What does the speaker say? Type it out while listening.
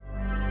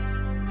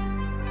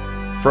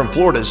From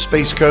Florida's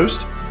Space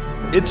Coast,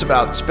 it's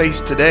About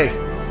Space Today.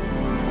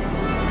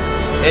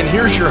 And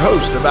here's your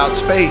host about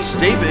space,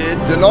 David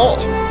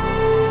Denault.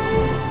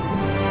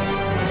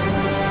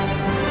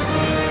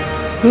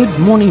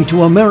 Good morning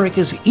to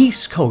America's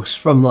East Coast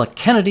from the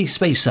Kennedy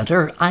Space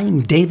Center.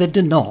 I'm David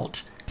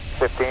Denault.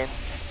 15.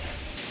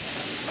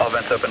 All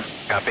vents open.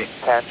 Copy.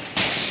 10.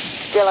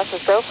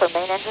 GLSS go for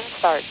main engine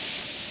start.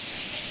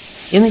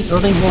 In the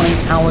early morning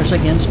hours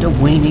against a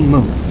waning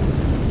moon,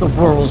 the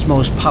world's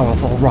most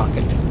powerful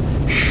rocket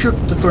shook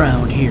the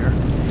ground here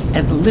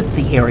and lit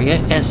the area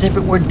as if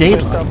it were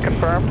daylight.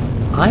 Confirmed.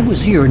 I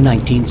was here in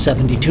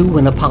 1972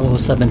 when Apollo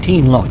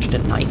 17 launched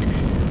at night,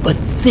 but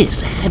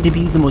this had to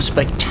be the most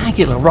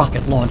spectacular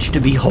rocket launch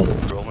to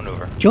behold. Roll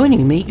maneuver.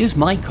 Joining me is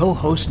my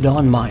co-host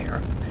Don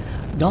Meyer.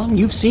 Don,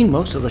 you've seen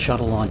most of the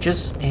shuttle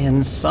launches,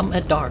 and some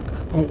at dark.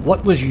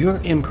 What was your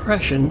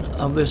impression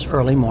of this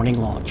early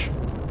morning launch?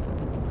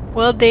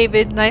 Well,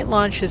 David, night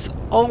launches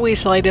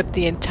always light up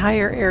the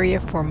entire area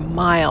for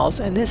miles,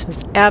 and this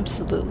was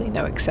absolutely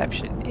no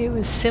exception. It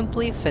was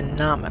simply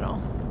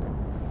phenomenal.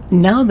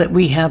 Now that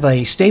we have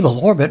a stable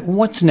orbit,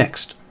 what's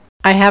next?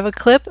 I have a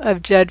clip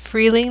of Judd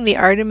Freeling, the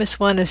Artemis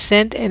I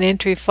Ascent and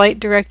Entry Flight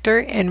Director,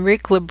 and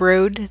Rick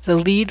LeBrode, the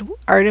lead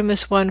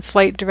Artemis I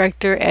Flight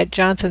Director at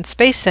Johnson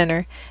Space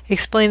Center,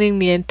 explaining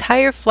the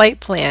entire flight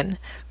plan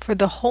for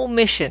the whole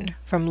mission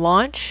from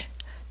launch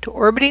to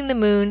orbiting the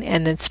moon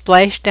and then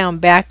splash down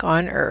back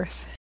on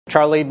Earth.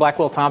 Charlie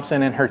Blackwell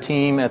Thompson and her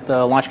team at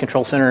the Launch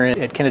Control Center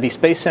at Kennedy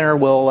Space Center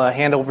will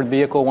hand over the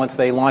vehicle once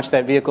they launch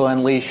that vehicle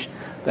and unleash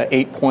the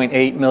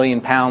 8.8 million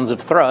pounds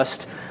of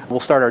thrust. We'll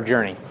start our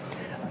journey.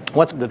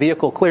 Once the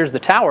vehicle clears the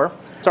tower,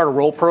 start a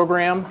roll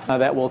program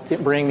that will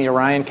bring the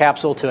Orion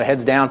capsule to a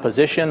heads-down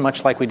position,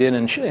 much like we did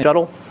in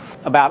shuttle.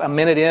 About a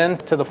minute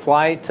into the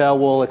flight,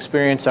 we'll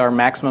experience our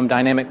maximum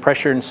dynamic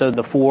pressure, and so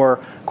the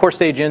 4 core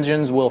stage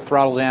engines will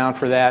throttle down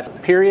for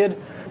that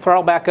period,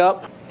 throttle back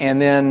up, and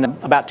then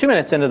about 2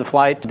 minutes into the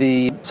flight,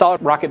 the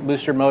solid rocket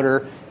booster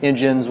motor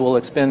engines will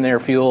expend their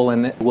fuel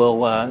and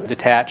will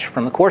detach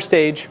from the core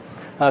stage,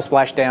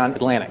 splash down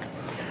Atlantic.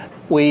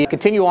 We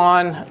continue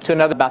on to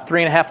another about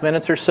 3.5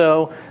 minutes or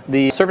so.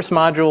 The service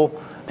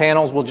module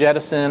panels will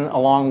jettison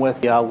along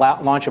with the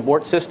launch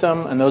abort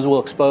system, and those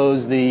will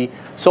expose the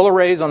solar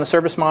rays on the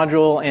service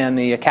module and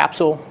the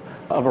capsule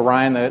of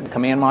Orion, the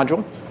command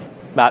module.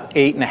 About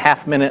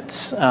 8.5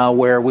 minutes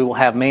where we will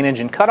have main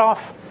engine cutoff,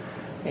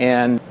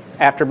 and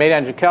after main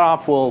engine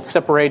cutoff, we'll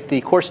separate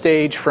the core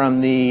stage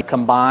from the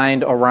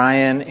combined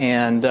Orion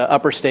and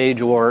upper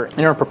stage or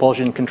inner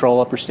propulsion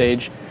control upper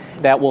stage.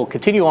 That will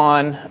continue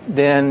on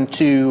then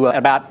to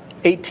about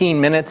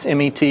 18 minutes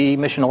MET,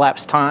 mission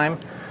elapsed time.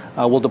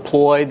 We'll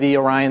deploy the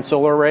Orion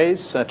solar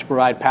arrays to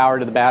provide power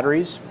to the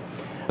batteries.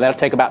 That'll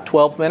take about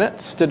 12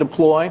 minutes to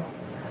deploy.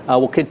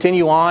 We'll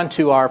continue on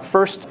to our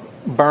first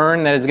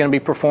burn that is going to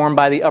be performed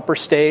by the upper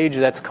stage.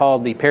 That's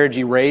called the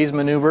perigee raise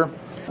maneuver.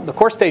 The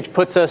core stage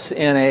puts us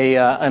in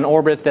an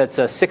orbit that's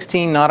a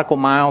 16 nautical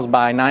miles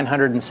by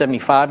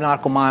 975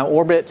 nautical mile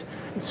orbit.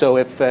 So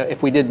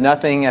if we did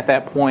nothing at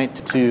that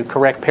point to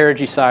correct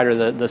perigee side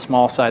or the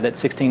small side, that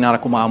 16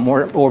 nautical mile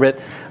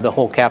orbit, the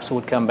whole capsule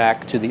would come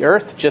back to the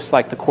Earth, just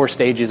like the core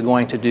stage is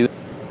going to do.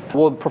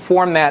 We'll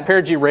perform that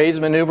perigee raise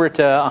maneuver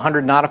to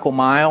 100 nautical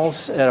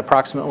miles at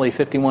approximately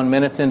 51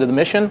 minutes into the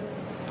mission.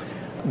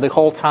 The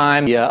whole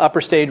time, the upper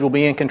stage will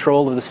be in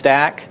control of the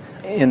stack.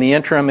 In the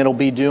interim, it'll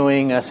be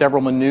doing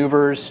several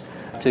maneuvers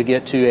to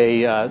get to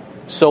a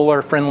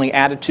solar-friendly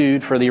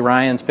attitude for the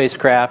Orion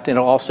spacecraft, and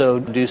it'll also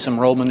do some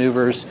roll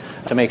maneuvers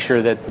to make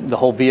sure that the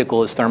whole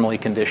vehicle is thermally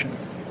conditioned.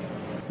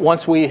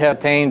 Once we have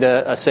attained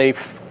a safe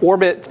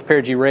orbit, the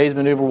perigee raise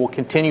maneuver will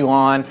continue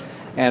on,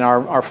 and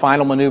our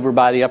final maneuver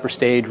by the upper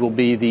stage will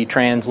be the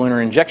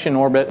translunar injection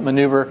orbit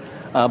maneuver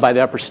by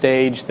the upper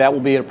stage. That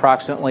will be at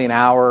approximately an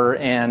hour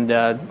and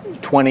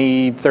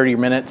 20-30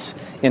 minutes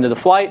into the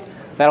flight.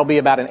 That'll be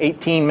about an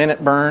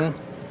 18-minute burn,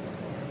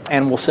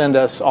 and will send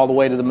us all the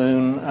way to the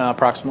moon,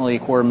 approximately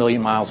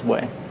 250,000 miles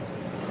away.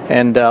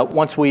 And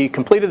once we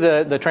completed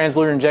the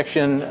translunar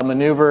injection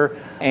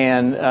maneuver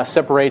and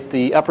separate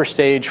the upper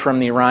stage from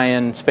the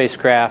Orion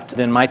spacecraft,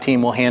 then my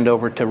team will hand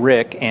over to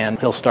Rick, and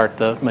he'll start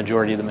the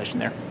majority of the mission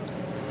there.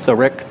 So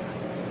Rick?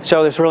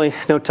 So there's really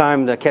no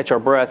time to catch our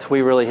breath.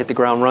 We really hit the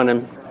ground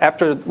running.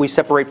 After we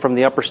separate from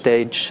the upper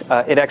stage,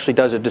 it actually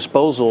does a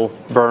disposal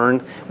burn,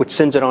 which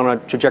sends it on a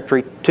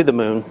trajectory to the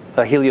moon,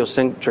 a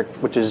heliocentric,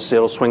 which is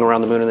it'll swing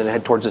around the moon and then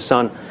head towards the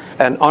sun.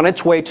 And on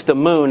its way to the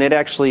moon, it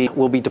actually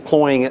will be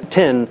deploying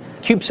 10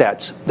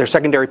 CubeSats, their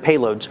secondary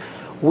payloads.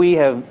 We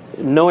have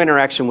no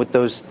interaction with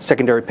those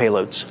secondary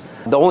payloads.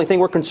 The only thing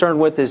we're concerned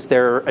with is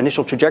their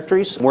initial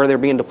trajectories, where they're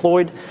being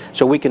deployed,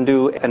 so we can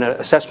do an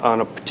assessment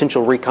on a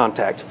potential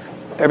recontact.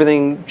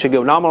 Everything should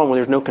go nominal when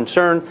there's no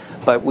concern,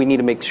 but we need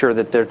to make sure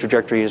that their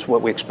trajectory is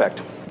what we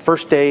expect.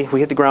 First day,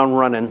 we hit the ground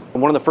running.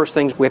 One of the first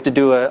things, we have to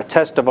do a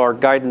test of our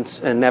guidance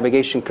and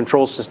navigation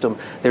control system.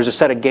 There's a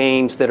set of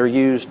gains that are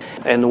used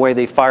and the way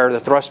they fire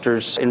the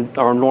thrusters in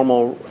our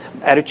normal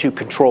attitude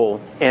control.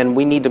 And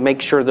we need to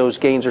make sure those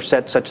gains are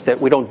set such that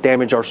we don't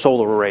damage our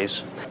solar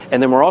arrays.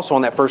 And then we're also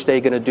on that first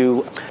day going to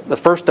do the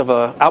first of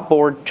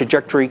outboard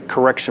trajectory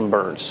correction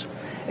burns.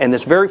 And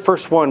this very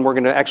first one, we're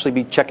going to actually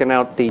be checking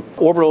out the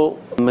orbital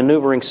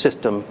maneuvering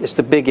system. It's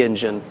the big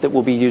engine that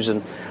we'll be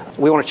using.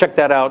 We want to check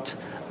that out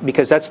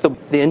because that's the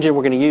engine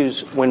we're going to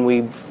use when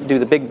we do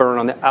the big burn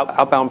on the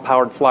outbound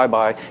powered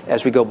flyby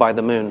as we go by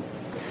the moon.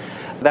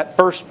 That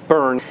first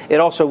burn, it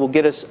also will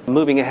get us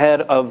moving ahead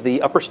of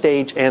the upper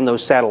stage and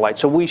those satellites.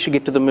 So we should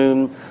get to the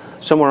moon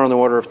somewhere on the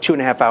order of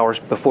 2.5 hours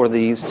before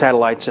the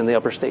satellites and the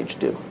upper stage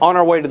do. On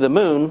our way to the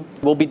moon,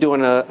 we'll be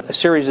doing a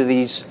series of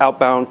these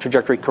outbound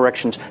trajectory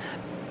corrections.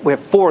 We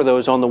have 4 of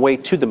those on the way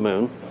to the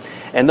moon,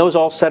 and those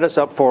all set us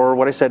up for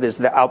what I said is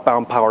the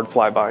outbound powered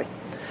flyby.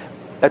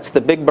 That's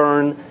the big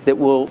burn that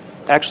will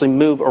actually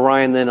move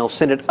Orion, then it'll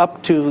send it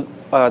up to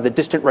the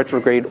distant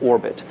retrograde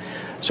orbit.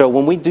 So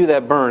when we do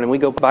that burn and we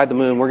go by the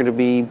moon, we're going to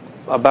be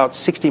about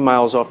 60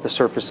 miles off the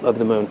surface of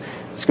the moon.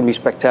 It's going to be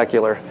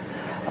spectacular.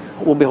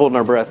 We'll be holding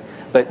our breath.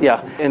 But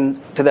yeah, and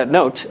to that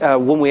note,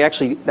 when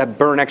that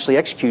burn actually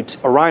executes,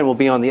 Orion will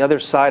be on the other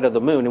side of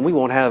the moon and we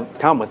won't have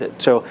time with it.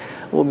 So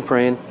we'll be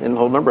praying and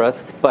holding our breath,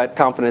 but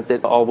confident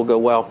that all will go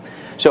well.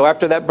 So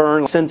after that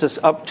burn sends us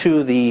up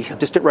to the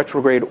distant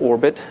retrograde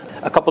orbit.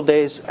 A couple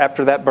days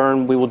after that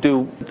burn, we will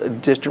do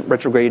distant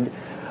retrograde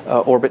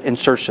orbit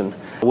insertion.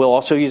 We'll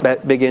also use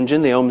that big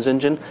engine, the OMS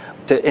engine,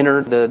 to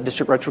enter the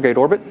distant retrograde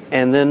orbit.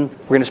 And then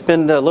we're going to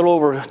spend a little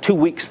over 2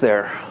 weeks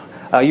there.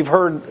 You've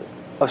heard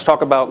us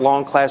talk about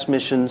long class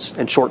missions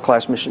and short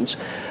class missions.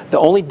 The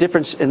only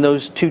difference in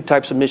those 2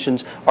 types of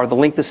missions are the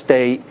length of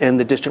stay and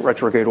the distant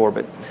retrograde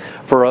orbit.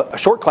 For a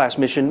short class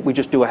mission, we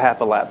just do a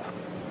half a lap,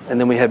 and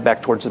then we head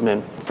back towards the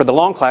moon. For the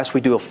long class, we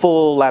do a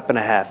full lap and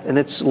a half, and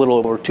it's a little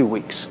over 2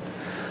 weeks.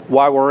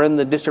 While we're in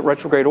the distant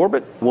retrograde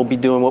orbit, we'll be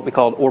doing what we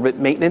call orbit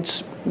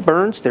maintenance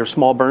burns. They're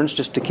small burns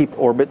just to keep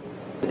orbit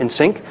in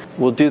sync.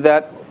 We'll do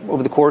that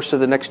over the course of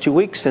the next 2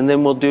 weeks, and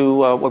then we'll do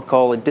what we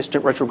call a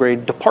distant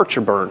retrograde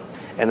departure burn,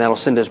 and that'll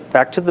send us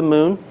back to the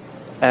moon.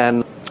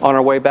 And on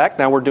our way back,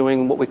 now we're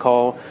doing what we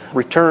call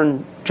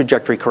return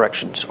trajectory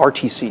corrections,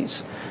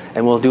 RTCs,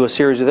 and we'll do a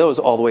series of those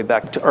all the way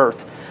back to Earth.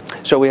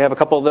 So we have a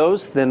couple of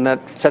those, then that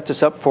sets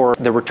us up for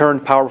the return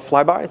power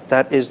flyby.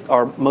 That is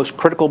our most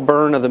critical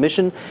burn of the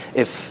mission.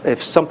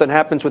 If something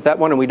happens with that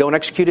one and we don't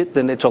execute it,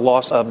 then it's a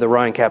loss of the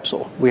Orion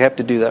capsule. We have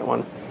to do that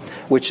one,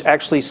 which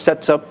actually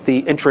sets up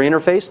the entry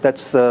interface.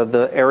 That's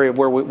the area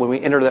where when we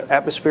enter the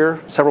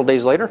atmosphere several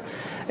days later,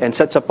 and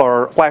sets up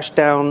our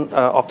splashdown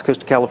off the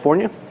coast of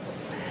California.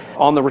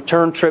 On the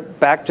return trip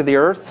back to the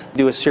Earth,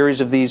 do a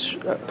series of these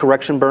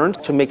correction burns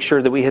to make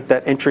sure that we hit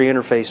that entry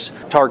interface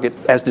target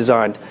as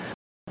designed.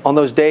 On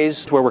those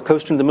days where we're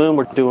coasting to the moon,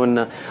 we're doing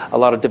a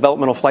lot of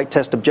developmental flight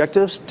test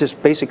objectives,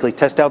 just basically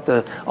test out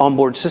the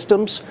onboard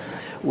systems.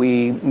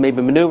 We maybe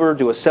maneuver,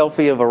 do a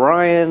selfie of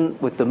Orion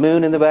with the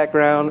moon in the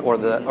background or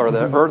the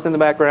Earth in the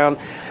background.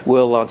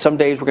 On some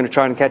days we're going to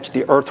try and catch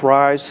the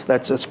Earthrise.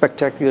 That's a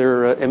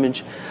spectacular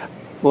image.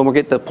 When we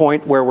get to the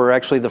point where we're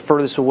actually the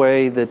furthest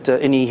away that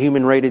any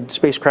human-rated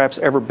spacecraft's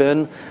ever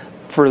been,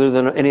 further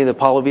than any of the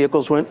Apollo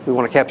vehicles went, we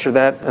want to capture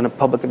that in a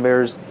public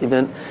affairs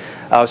event.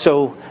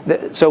 So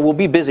we'll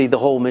be busy the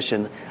whole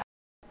mission.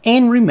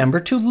 And remember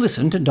to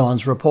listen to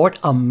Dawn's report,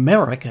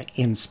 America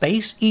in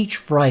Space, each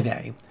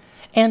Friday.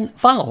 And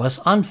follow us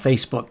on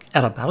Facebook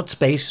at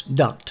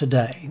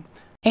AboutSpace.today.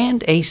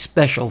 And a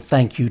special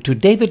thank you to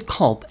David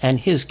Culp and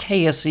his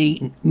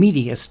KSC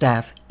media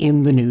staff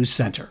in the News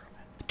Center.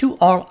 To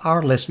all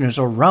our listeners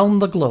around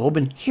the globe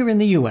and here in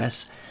the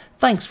U.S.,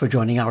 thanks for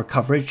joining our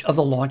coverage of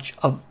the launch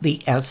of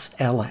the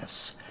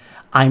SLS.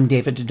 I'm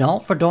David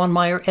Denault for Dawn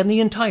Meyer and the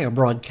entire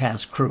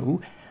broadcast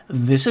crew.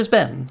 This has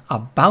been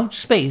About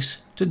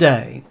Space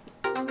Today.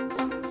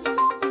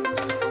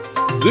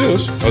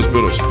 This has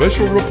been a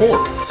special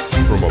report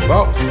from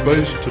About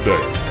Space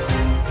Today.